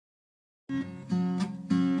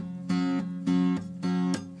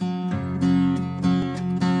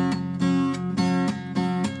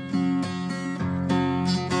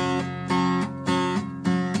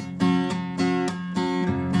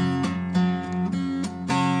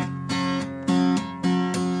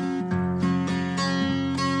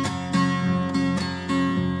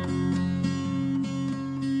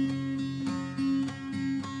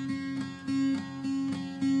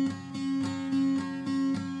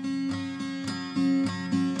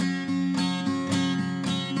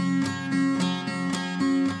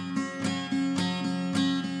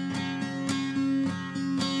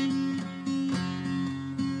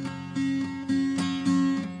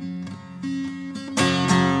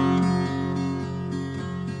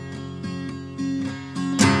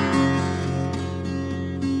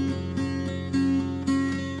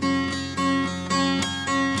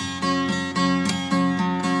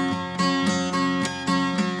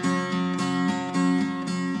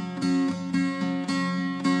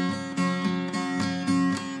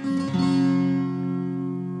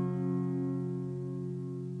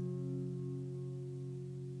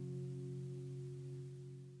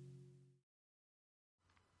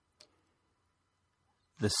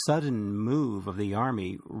The sudden move of the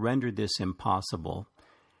Army rendered this impossible,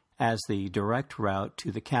 as the direct route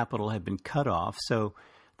to the capital had been cut off, so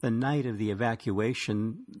the night of the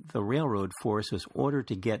evacuation, the railroad force was ordered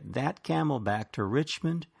to get that camel back to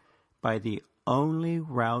Richmond by the only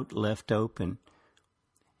route left open,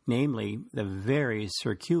 namely the very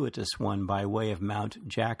circuitous one by way of Mount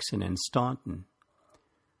Jackson and Staunton.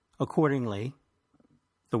 Accordingly,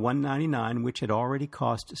 the 199, which had already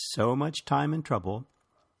cost so much time and trouble,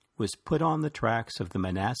 was put on the tracks of the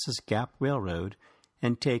Manassas Gap Railroad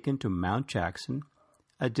and taken to Mount Jackson,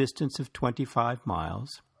 a distance of 25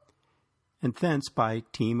 miles, and thence by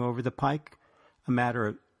team over the pike, a matter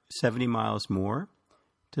of 70 miles more,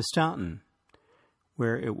 to Staunton,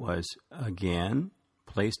 where it was again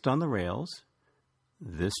placed on the rails,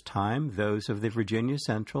 this time those of the Virginia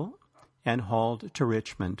Central, and hauled to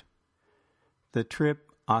Richmond. The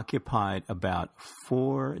trip occupied about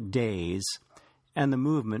 4 days, and the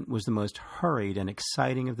movement was the most hurried and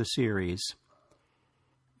exciting of the series.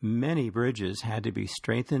 Many bridges had to be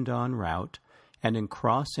strengthened en route, and in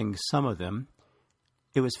crossing some of them,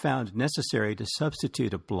 it was found necessary to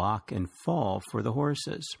substitute a block and fall for the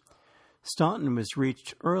horses. Staunton was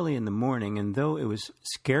reached early in the morning, and though it was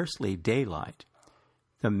scarcely daylight,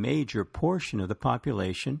 the major portion of the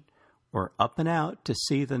population were up and out to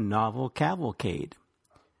see the novel cavalcade.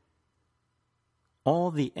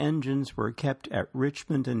 All the engines were kept at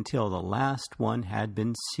Richmond until the last one had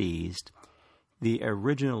been seized, the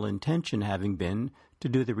original intention having been to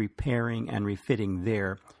do the repairing and refitting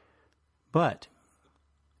there. But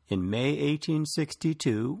in May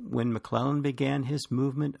 1862, when McClellan began his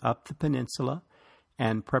movement up the peninsula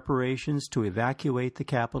and preparations to evacuate the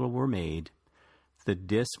capital were made, the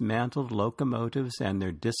dismantled locomotives and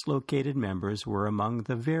their dislocated members were among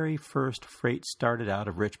the very first freight started out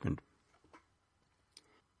of Richmond.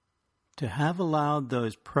 To have allowed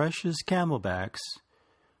those precious camelbacks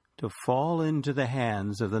to fall into the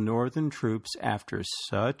hands of the Northern troops after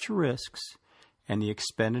such risks and the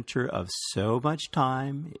expenditure of so much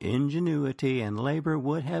time, ingenuity, and labor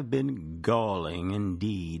would have been galling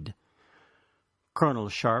indeed. Colonel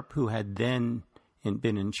Sharp, who had then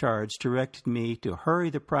been in charge, directed me to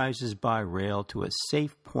hurry the prizes by rail to a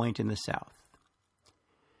safe point in the south.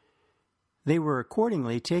 They were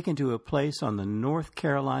accordingly taken to a place on the North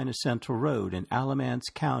Carolina Central Road in Alamance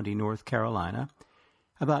County, North Carolina,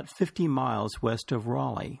 about 50 miles west of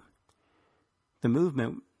Raleigh. The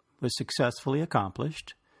movement was successfully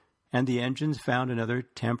accomplished, and the engines found another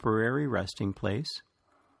temporary resting place.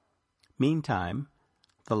 Meantime,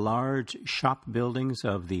 the large shop buildings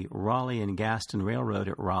of the Raleigh and Gaston Railroad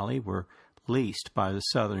at Raleigh were leased by the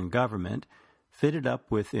Southern government, fitted up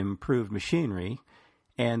with improved machinery,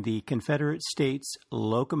 and the Confederate States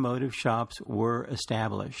locomotive shops were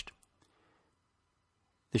established.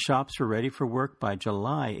 The shops were ready for work by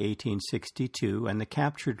July 1862, and the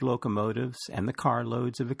captured locomotives and the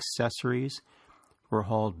carloads of accessories were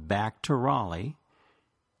hauled back to Raleigh,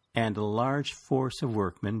 and a large force of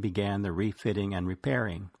workmen began the refitting and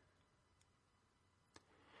repairing.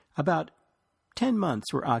 About 10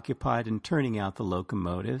 months were occupied in turning out the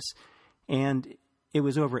locomotives, and it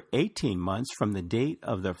was over 18 months from the date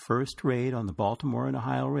of the first raid on the Baltimore and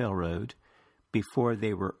Ohio Railroad before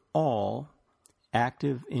they were all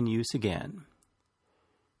active in use again.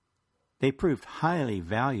 They proved highly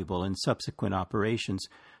valuable in subsequent operations,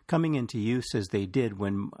 coming into use as they did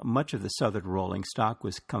when much of the Southern rolling stock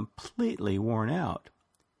was completely worn out.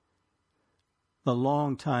 The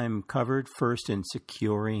long time covered first in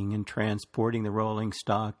securing and transporting the rolling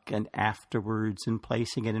stock, and afterwards in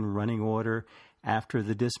placing it in running order after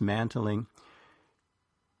the dismantling,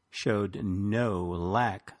 showed no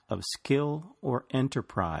lack of skill or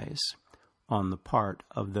enterprise on the part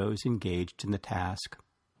of those engaged in the task.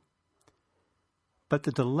 But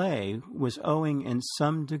the delay was owing in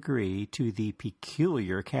some degree to the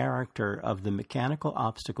peculiar character of the mechanical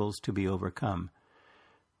obstacles to be overcome.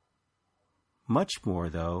 Much more,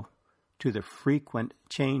 though, to the frequent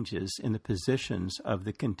changes in the positions of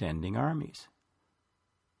the contending armies.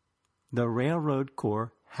 The railroad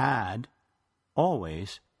corps had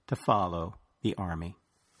always to follow the army.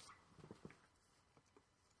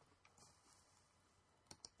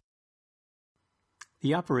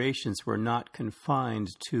 The operations were not confined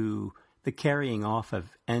to the carrying off of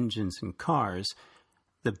engines and cars.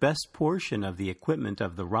 The best portion of the equipment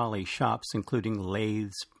of the Raleigh shops, including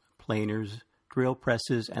lathes, planers, drill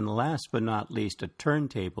presses, and last but not least a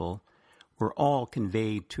turntable, were all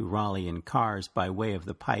conveyed to Raleigh in cars by way of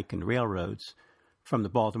the pike and railroads from the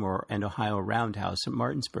Baltimore and Ohio roundhouse at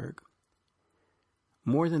Martinsburg.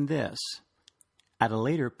 More than this, at a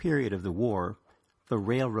later period of the war, the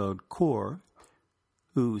railroad corps,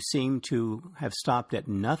 who seemed to have stopped at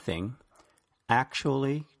nothing,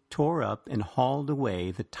 actually tore up and hauled away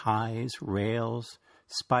the ties, rails,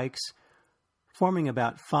 spikes, forming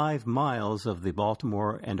about 5 miles of the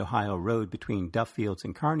Baltimore and Ohio Road between Duffields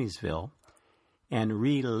and Kearneysville, and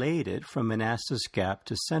relayed it from Manassas Gap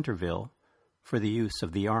to Centerville for the use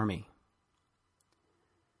of the Army.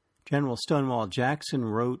 General Stonewall Jackson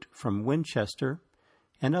wrote from Winchester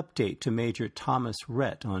an update to Major Thomas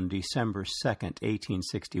Rhett on December 2,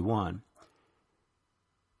 1861.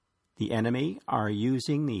 The enemy are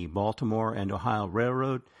using the Baltimore and Ohio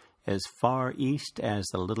Railroad as far east as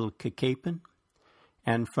the Little Cacapon,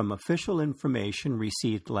 and from official information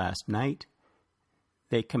received last night,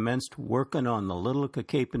 they commenced working on the Little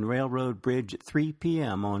Cacapon Railroad Bridge at 3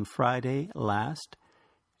 p.m. on Friday last,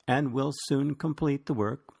 and will soon complete the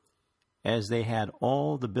work, as they had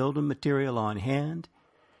all the building material on hand.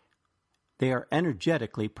 They are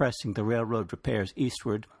energetically pressing the railroad repairs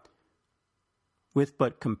eastward. With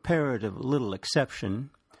but comparative little exception,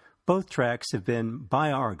 both tracks have been,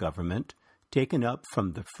 by our government, taken up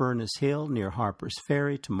from the Furnace Hill near Harper's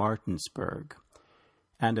Ferry to Martinsburg,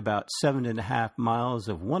 and about 7.5 miles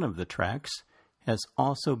of one of the tracks has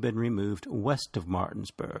also been removed west of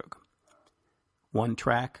Martinsburg. One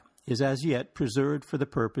track is as yet preserved for the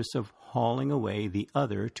purpose of hauling away the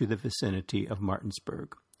other to the vicinity of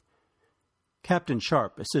Martinsburg. Captain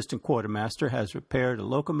Sharp, Assistant Quartermaster, has repaired a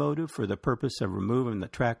locomotive for the purpose of removing the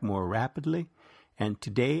track more rapidly, and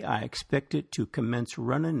today I expect it to commence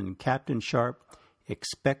running, and Captain Sharp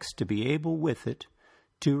expects to be able with it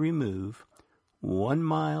to remove 1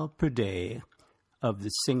 mile per day of the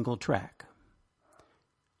single track.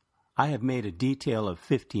 I have made a detail of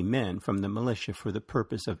 50 men from the militia for the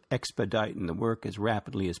purpose of expediting the work as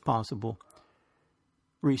rapidly as possible.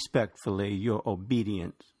 Respectfully, your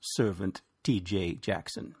obedient servant, T.J.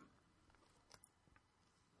 Jackson.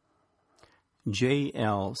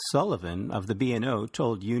 J.L. Sullivan of the B&O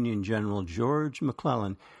told Union General George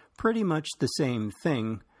McClellan pretty much the same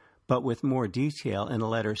thing, but with more detail in a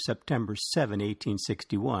letter September 7,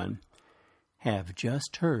 1861. Have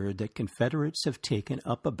just heard that Confederates have taken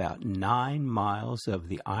up about 9 miles of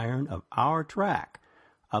the iron of our track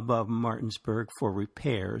above Martinsburg for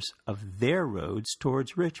repairs of their roads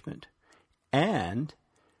towards Richmond, and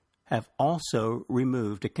have also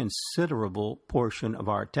removed a considerable portion of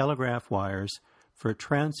our telegraph wires for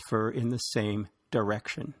transfer in the same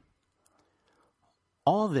direction.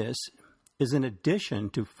 All this is in addition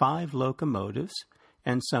to 5 locomotives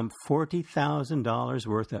and some $40,000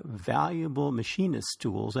 worth of valuable machinist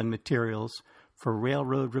tools and materials for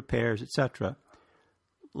railroad repairs, etc.,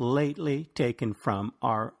 lately taken from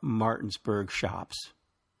our Martinsburg shops,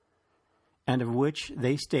 and of which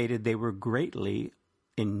they stated they were greatly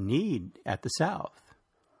in need at the South.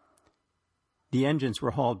 The engines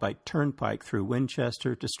were hauled by turnpike through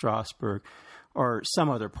Winchester to Strasburg or some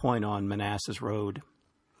other point on Manassas Road.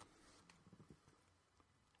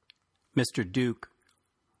 Mr. Duke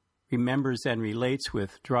remembers and relates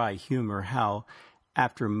with dry humor how,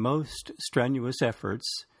 after most strenuous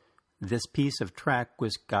efforts, this piece of track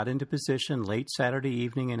was got into position late Saturday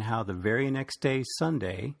evening, and how the very next day,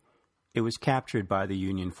 Sunday, it was captured by the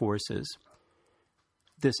Union forces.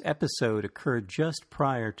 This episode occurred just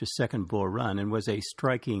prior to Second Bull Run and was a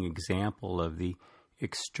striking example of the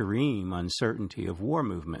extreme uncertainty of war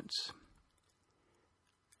movements.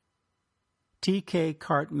 T.K.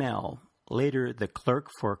 Cartmel, later the clerk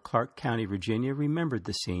for Clark County, Virginia, remembered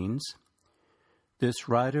the scenes. This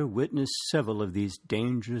writer witnessed several of these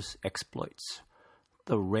dangerous exploits.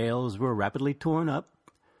 The rails were rapidly torn up,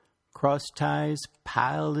 cross ties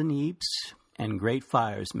piled in heaps, and great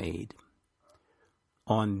fires made.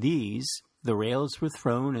 On these, the rails were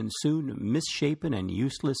thrown, and soon misshapen and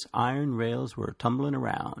useless iron rails were tumbling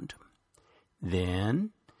around. Then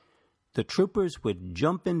the troopers would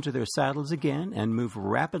jump into their saddles again and move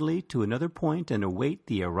rapidly to another point and await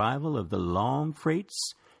the arrival of the long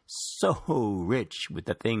freights, so rich with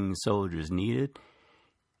the things soldiers needed.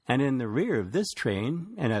 And in the rear of this train,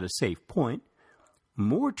 and at a safe point,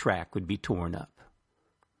 more track would be torn up.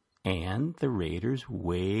 And the raiders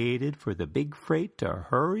waited for the big freight to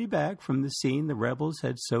hurry back from the scene the rebels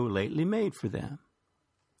had so lately made for them.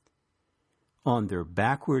 On their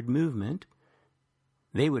backward movement,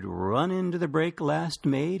 they would run into the break last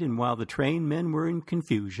made, and while the train men were in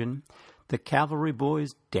confusion, the cavalry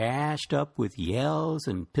boys dashed up with yells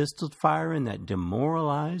and pistol firing that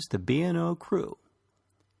demoralized the B&O crew.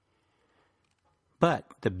 But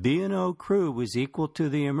the B&O crew was equal to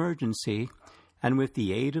the emergency, and with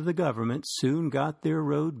the aid of the government soon got their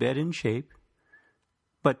road bed in shape.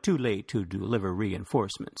 but too late to deliver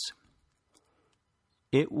reinforcements.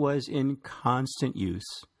 It was in constant use,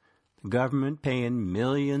 the government paying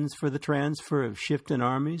millions for the transfer of shifting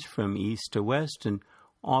armies from east to west, and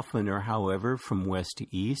oftener, however, from west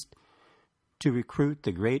to east, to recruit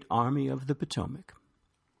the great Army of the Potomac.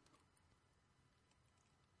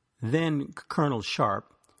 Then Colonel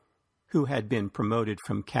Sharp, who had been promoted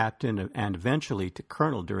from captain and eventually to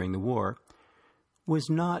colonel during the war, was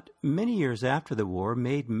not many years after the war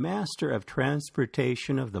made master of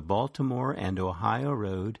transportation of the Baltimore and Ohio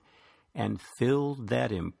Road and filled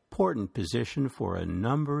that important position for a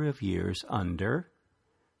number of years under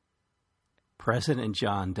President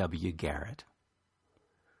John W. Garrett,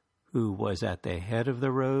 who was at the head of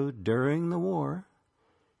the road during the war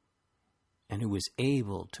and who was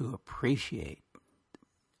able to appreciate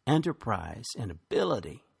enterprise and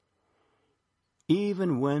ability,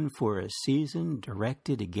 even when for a season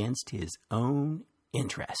directed against his own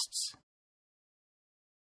interests.